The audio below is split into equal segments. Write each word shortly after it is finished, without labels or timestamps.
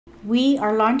We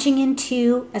are launching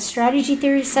into a strategy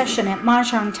theory session at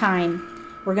Mahjong time.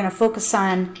 We're going to focus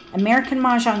on American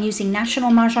Mahjong using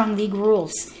National Mah Jongg League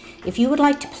rules. If you would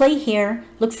like to play here,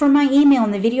 look for my email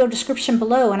in the video description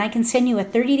below and I can send you a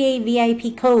 30-day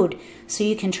VIP code so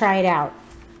you can try it out.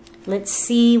 Let's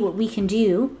see what we can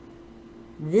do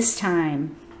this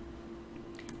time.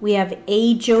 We have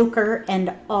a joker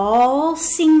and all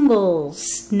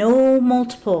singles, no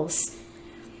multiples.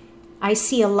 I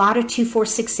see a lot of 2, 4,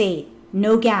 6, 8,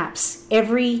 no gaps.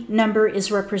 Every number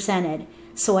is represented.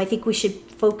 So I think we should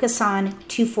focus on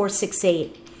 2, 4, 6,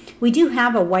 8. We do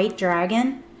have a white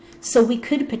dragon, so we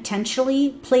could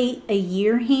potentially play a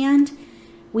year hand.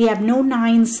 We have no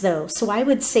 9s though, so I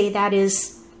would say that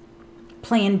is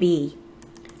plan B.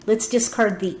 Let's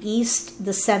discard the East,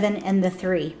 the 7, and the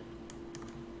 3.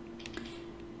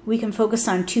 We can focus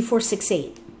on 2, 4, 6,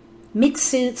 8. Mixed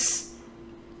suits.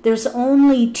 There's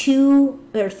only 2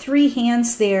 or 3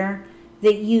 hands there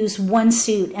that use one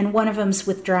suit, and one of them's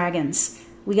with dragons.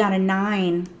 We got a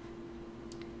 9.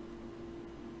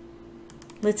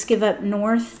 Let's give up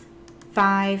North,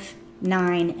 5,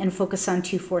 9, and focus on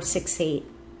 2, 4, 6, 8.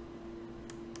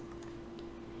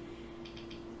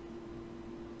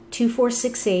 2, 4,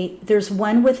 6, 8. There's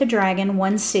one with a dragon,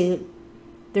 one suit.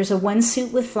 There's a 1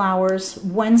 suit with flowers,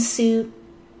 1 suit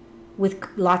with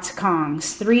lots of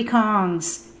Kongs, 3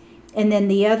 Kongs. And then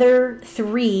the other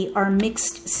 3 are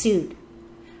mixed suit.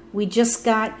 We just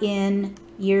got in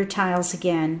year tiles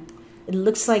again. It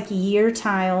looks like year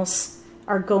tiles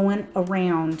are going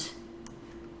around.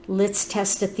 Let's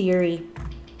test a theory.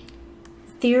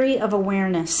 Theory of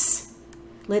awareness.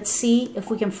 Let's see if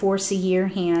we can force a year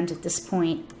hand at this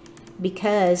point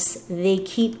because they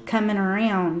keep coming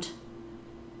around.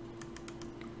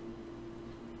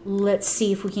 Let's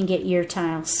see if we can get year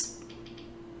tiles.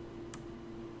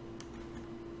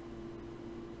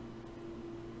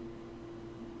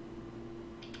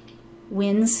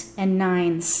 Winds and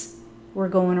 9s. We're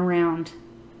going around.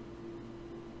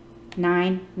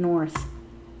 9 north.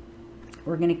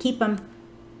 We're going to keep them.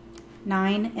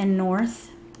 9 and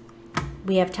north.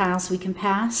 We have tiles we can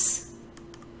pass.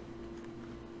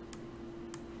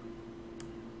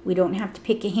 We don't have to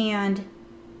pick a hand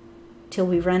till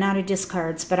we run out of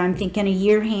discards, but I'm thinking a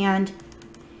year hand.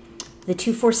 The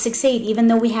 2, 4, 6, 8, even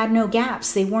though we had no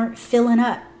gaps, they weren't filling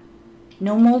up.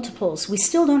 No multiples. We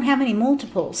still don't have any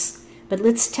multiples. But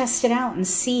let's test it out and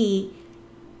see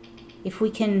if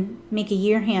we can make a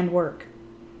year hand work.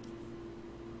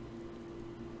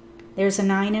 There's a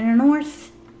 9 and a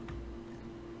north.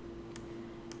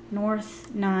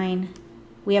 North, 9.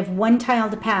 We have 1 tile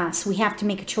to pass. We have to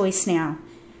make a choice now.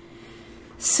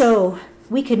 So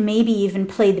we could maybe even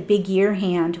play the big year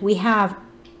hand. We have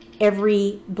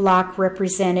every block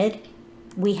represented.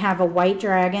 We have a white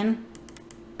dragon.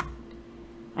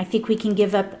 I think we can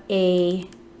give up a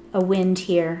wind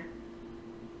here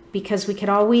because we could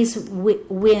always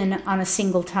win on a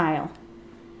single tile.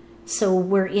 So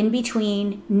we're in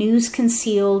between news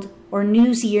concealed or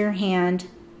news year hand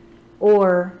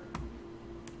or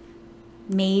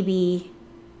maybe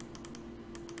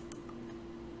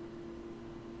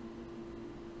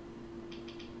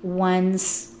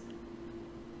ones,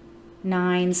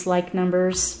 9s like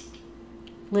numbers.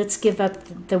 Let's give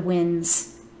up the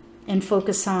wins and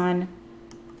focus on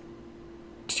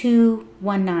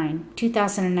 219,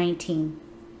 2019.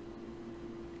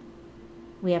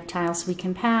 We have tiles we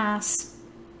can pass.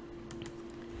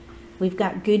 We've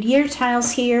got good year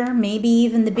tiles here, maybe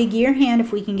even the big year hand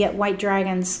if we can get white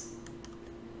dragons.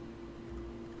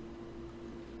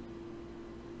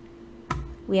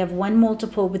 We have 1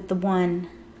 multiple with the 1.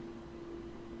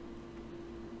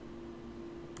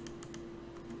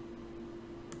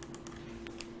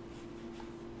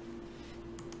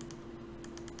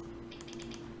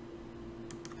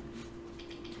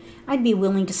 I'd be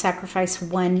willing to sacrifice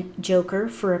 1 joker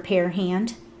for a pair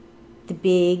hand, the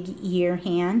big year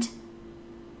hand.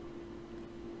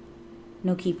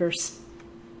 No keepers.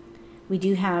 We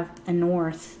do have a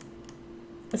north.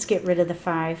 Let's get rid of the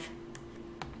 5.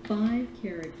 5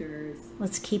 characters.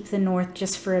 Let's keep the north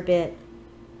just for a bit.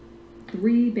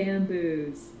 3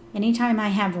 bamboos. Anytime I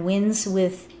have wins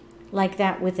with like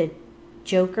that with a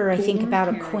joker, I think about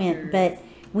a quint, but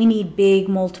we need big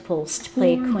multiples to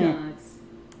play a quint. Dots.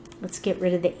 Let's get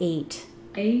rid of the 8.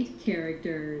 8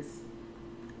 characters.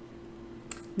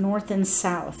 North and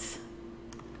south.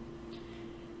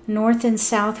 North and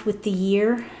south with the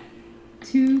year.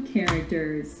 2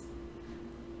 characters.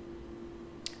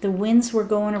 The winds were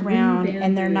going around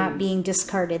and they're not being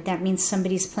discarded. That means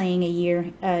somebody's playing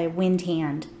a wind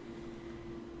hand.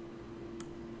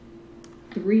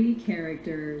 3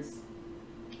 characters.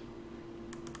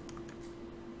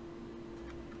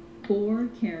 4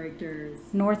 characters.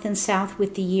 North and south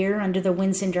with the year under the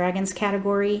winds and dragons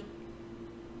category.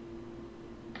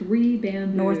 3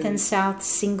 bamboos. North and south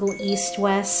single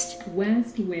east-west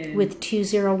West wind. with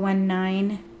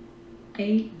 2019.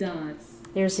 8 dots.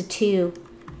 There's a 2.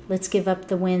 Let's give up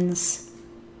the winds.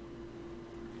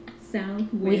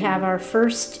 South wind. We have our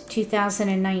first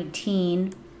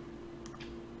 2019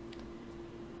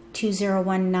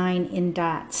 2019 in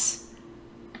dots.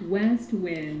 West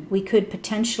wind. We could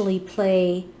potentially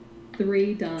play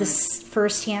 3 the dots.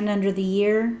 first hand under the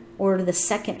year or the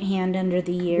second hand under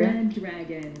the year. Red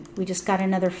dragon. We just got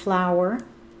another flower.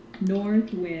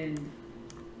 North wind.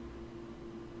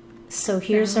 So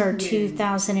here's South our wind.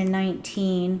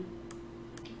 2019.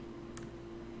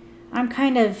 I'm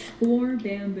kind of 4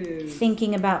 bamboos.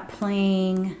 thinking about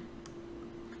playing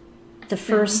the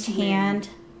first South hand.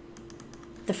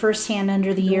 The first hand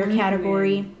under the year North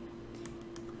category. wind.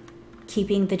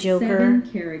 Keeping the joker. 7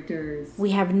 characters.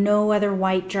 We have no other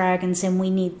white dragons and we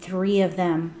need 3 of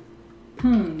them.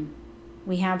 Pung.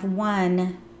 We have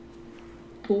 1.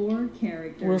 4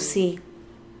 characters. We'll see.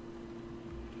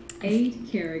 8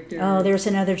 characters. Oh, there's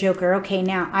another joker. Okay,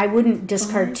 now I wouldn't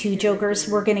discard 5 2 jokers. characters.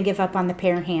 We're going to give up on the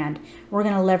pair hand. We're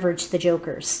going to leverage the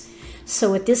jokers.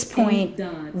 So at this 8 point,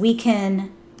 dots. we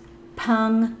can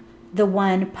pung the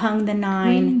 1, pung the Green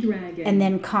 9, dragon. and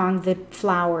then Kong the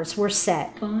flowers. We're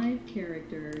set. 5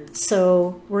 characters.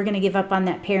 So we're going to give up on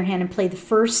that pair hand and play the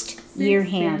first 6 year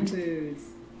hand. bamboos.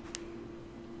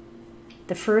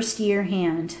 The first year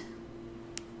hand.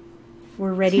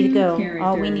 We're ready to 2 go.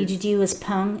 All we need to characters. do is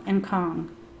pung and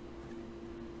Kong.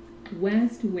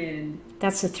 West wind.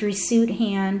 That's a 3 suit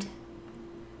hand.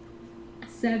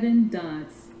 7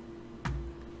 dots.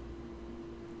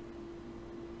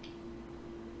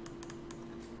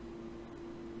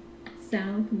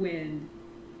 South wind.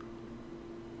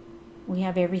 We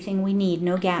have everything we need,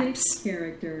 no 6 gaps.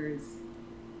 characters.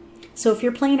 So if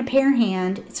you're playing a pair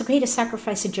hand, it's okay to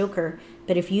sacrifice a joker,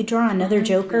 but if you draw another 5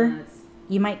 joker, dots.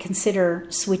 you might consider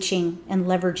switching and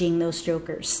leveraging those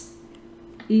jokers.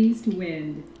 East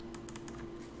wind.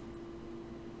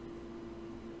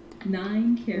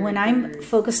 9 characters. When I'm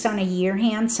focused on a year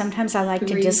hand, sometimes I like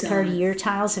to 3 discard dots. year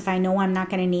tiles if I know I'm not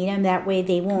going to need them. That way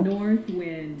they won't North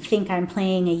wind. think I'm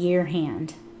playing a year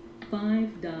hand.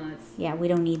 5 dots. Yeah, we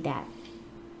don't need that.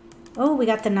 Oh, we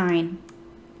got the 9.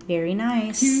 Very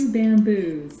nice. 2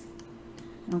 bamboos.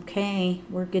 Okay,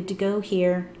 we're good to go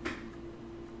here.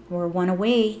 We're 1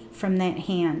 away from that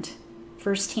hand.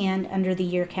 First hand under the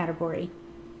year category.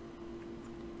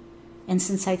 And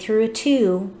since I threw a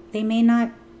 2, they may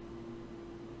not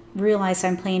realize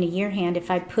I'm playing a year hand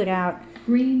if I put out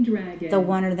Green dragon. the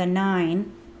 1 or the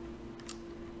 9.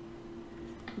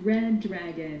 Red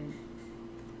dragon.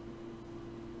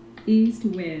 East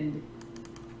wind.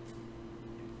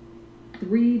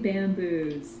 3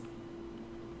 bamboos.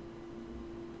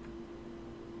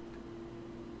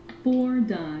 4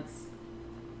 dots.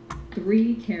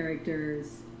 3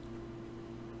 characters.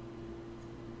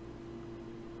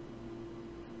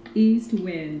 East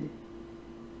wind.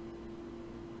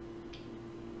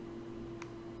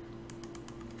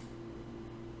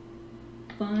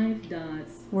 5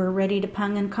 dots. We're ready to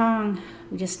pung and Kong.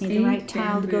 We just need the 8 right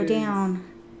tile to go bamboos. down.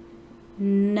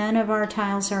 None of our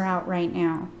tiles are out right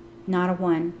now. Not a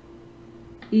 1.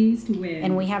 East wind.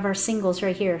 And we have our singles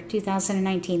right here,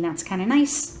 2019. That's kind of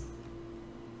nice.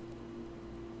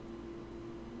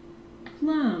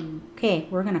 Plum. Okay,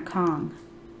 we're going to Kong.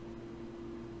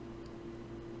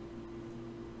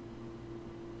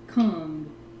 Kong.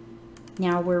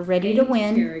 Now we're ready to 8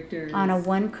 win characters. on a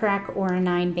 1 crack or a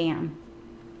 9 bam.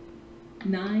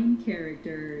 9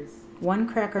 characters. 1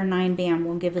 crack or 9 bam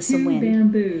will give us a 2 win.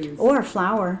 bamboos. Or a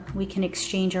flower. We can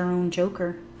exchange our own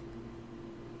joker.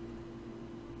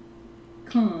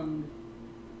 Kong.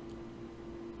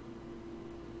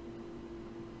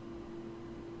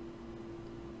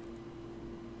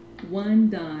 One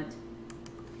dot.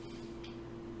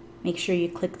 Make sure you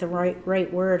click the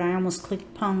right word. I almost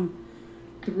clicked pung.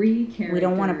 3 characters. We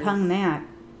don't want to pung that.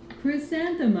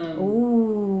 Chrysanthemum.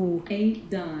 Ooh, 8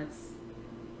 dots.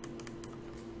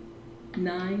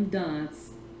 9 dots.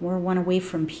 we're 1 away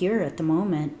from pure at the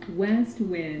moment. West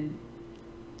wind.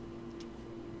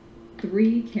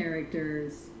 3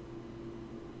 characters.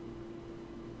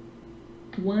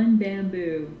 1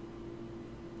 bamboo.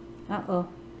 Uh-oh.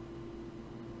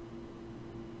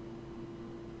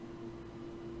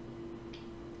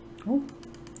 Oh,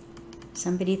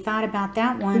 somebody thought about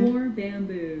that one. 4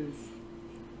 bamboos.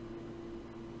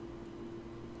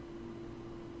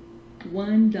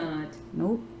 1 dot.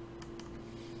 Nope.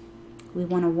 We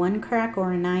want a 1 crack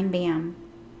or a 9 bam.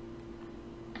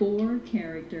 4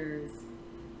 characters.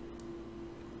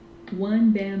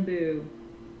 1 bamboo.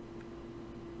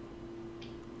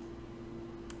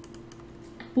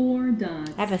 4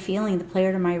 dots. I have a feeling the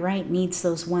player to my right needs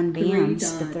those 1 3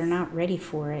 bams, but dots. they're not ready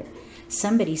for it.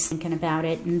 Somebody's thinking about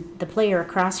it, and the player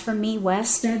across from me,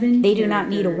 West, 7 they do not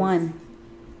need a characters.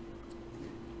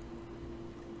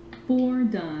 1. 4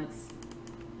 dots.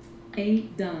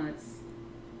 8 dots.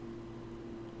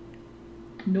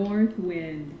 North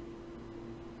wind.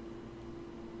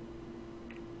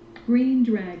 Green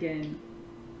dragon.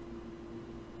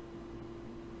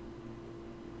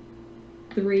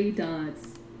 3 dots.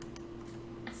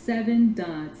 7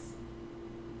 dots.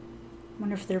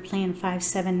 Wonder if they're playing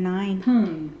 5-7-9.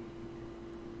 Pung.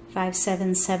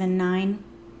 5-7-7-9.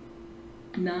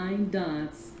 9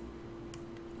 dots.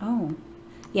 Oh,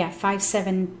 yeah,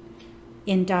 5-7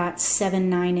 in dots,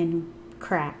 7-9 in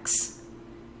cracks,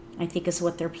 I think is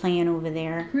what they're playing over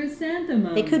there.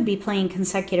 Chrysanthemum. They could be playing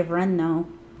consecutive run, though.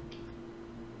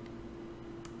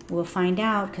 We'll find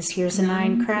out, because here's a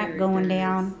 9 crack going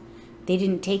down. They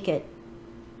didn't take it.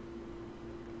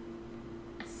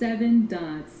 7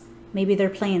 dots. Maybe they're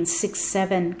playing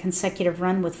 6-7 consecutive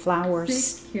run with flowers.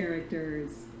 6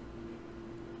 characters.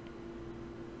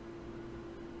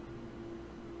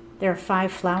 There are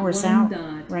 5 flowers 1 out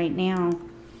dot. right now.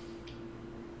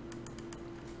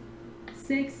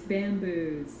 6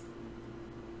 bamboos.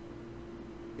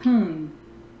 Pung.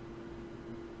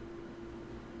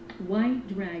 White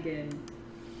dragon.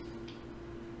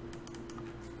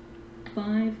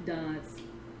 5 dots.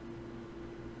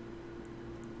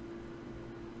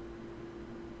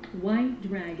 White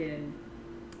dragon.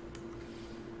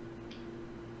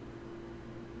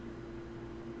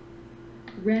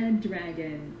 Red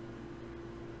dragon.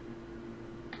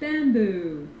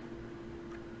 Bamboo.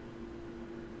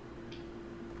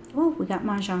 Oh, we got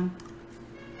Mahjong.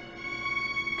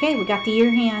 Okay, we got the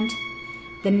ear hand.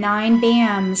 The 9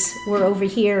 bams were over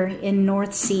here in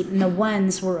north seat, and the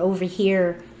 1s were over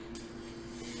here.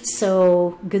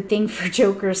 So, good thing for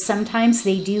jokers. Sometimes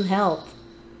they do help,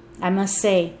 I must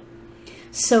say.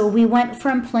 So, we went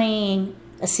from playing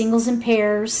a singles and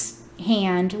pairs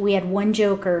hand. We had 1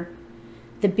 joker.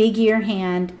 The big ear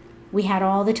hand, we had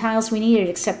all the tiles we needed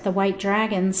except the white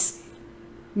dragons.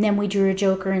 And then we drew a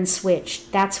joker and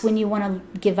switched. That's when you want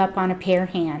to give up on a pair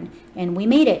hand. And we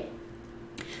made it.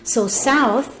 So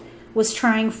South was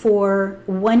trying for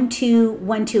 1-2,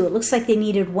 1-2. It looks like they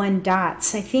needed 1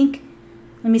 dots. I think,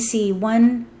 let me see,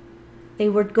 1, they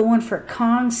were going for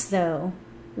Kongs though.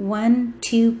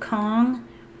 1-2 Kong.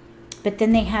 But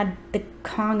then they had the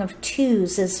Kong of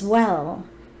 2s as well.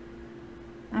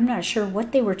 I'm not sure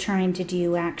what they were trying to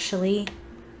do actually.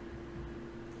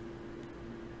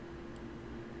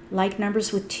 Like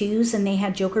numbers with 2s and they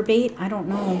had joker bait? I don't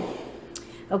know.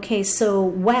 Okay, so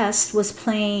West was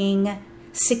playing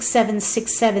 6-7,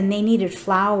 6-7. They needed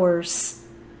flowers.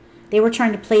 They were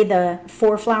trying to play the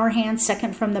 4 flower hand,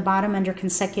 second from the bottom under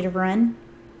consecutive run,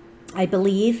 I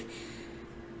believe.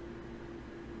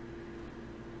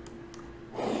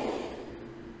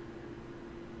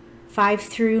 Five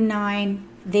through 9,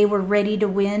 they were ready to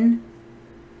win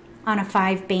on a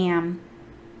 5 bam.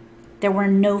 There were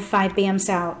no 5 bams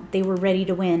out. They were ready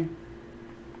to win.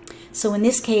 So in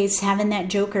this case, having that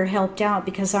joker helped out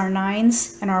because our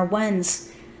 9s and our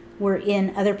 1s were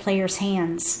in other players'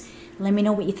 hands. Let me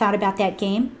know what you thought about that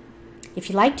game. If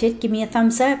you liked it, give me a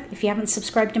thumbs up. If you haven't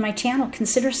subscribed to my channel,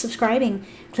 consider subscribing.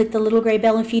 Click the little gray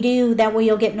bell if you do. That way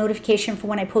you'll get notification for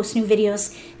when I post new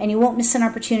videos, and you won't miss an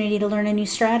opportunity to learn a new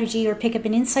strategy or pick up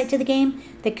an insight to the game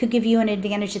that could give you an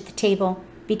advantage at the table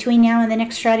between now and the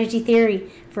next strategy theory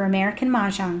for American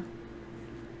Mahjong.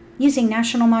 Using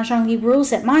National Mah Jongg League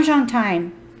rules at Mahjong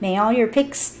time. May all your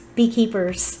picks be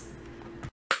keepers.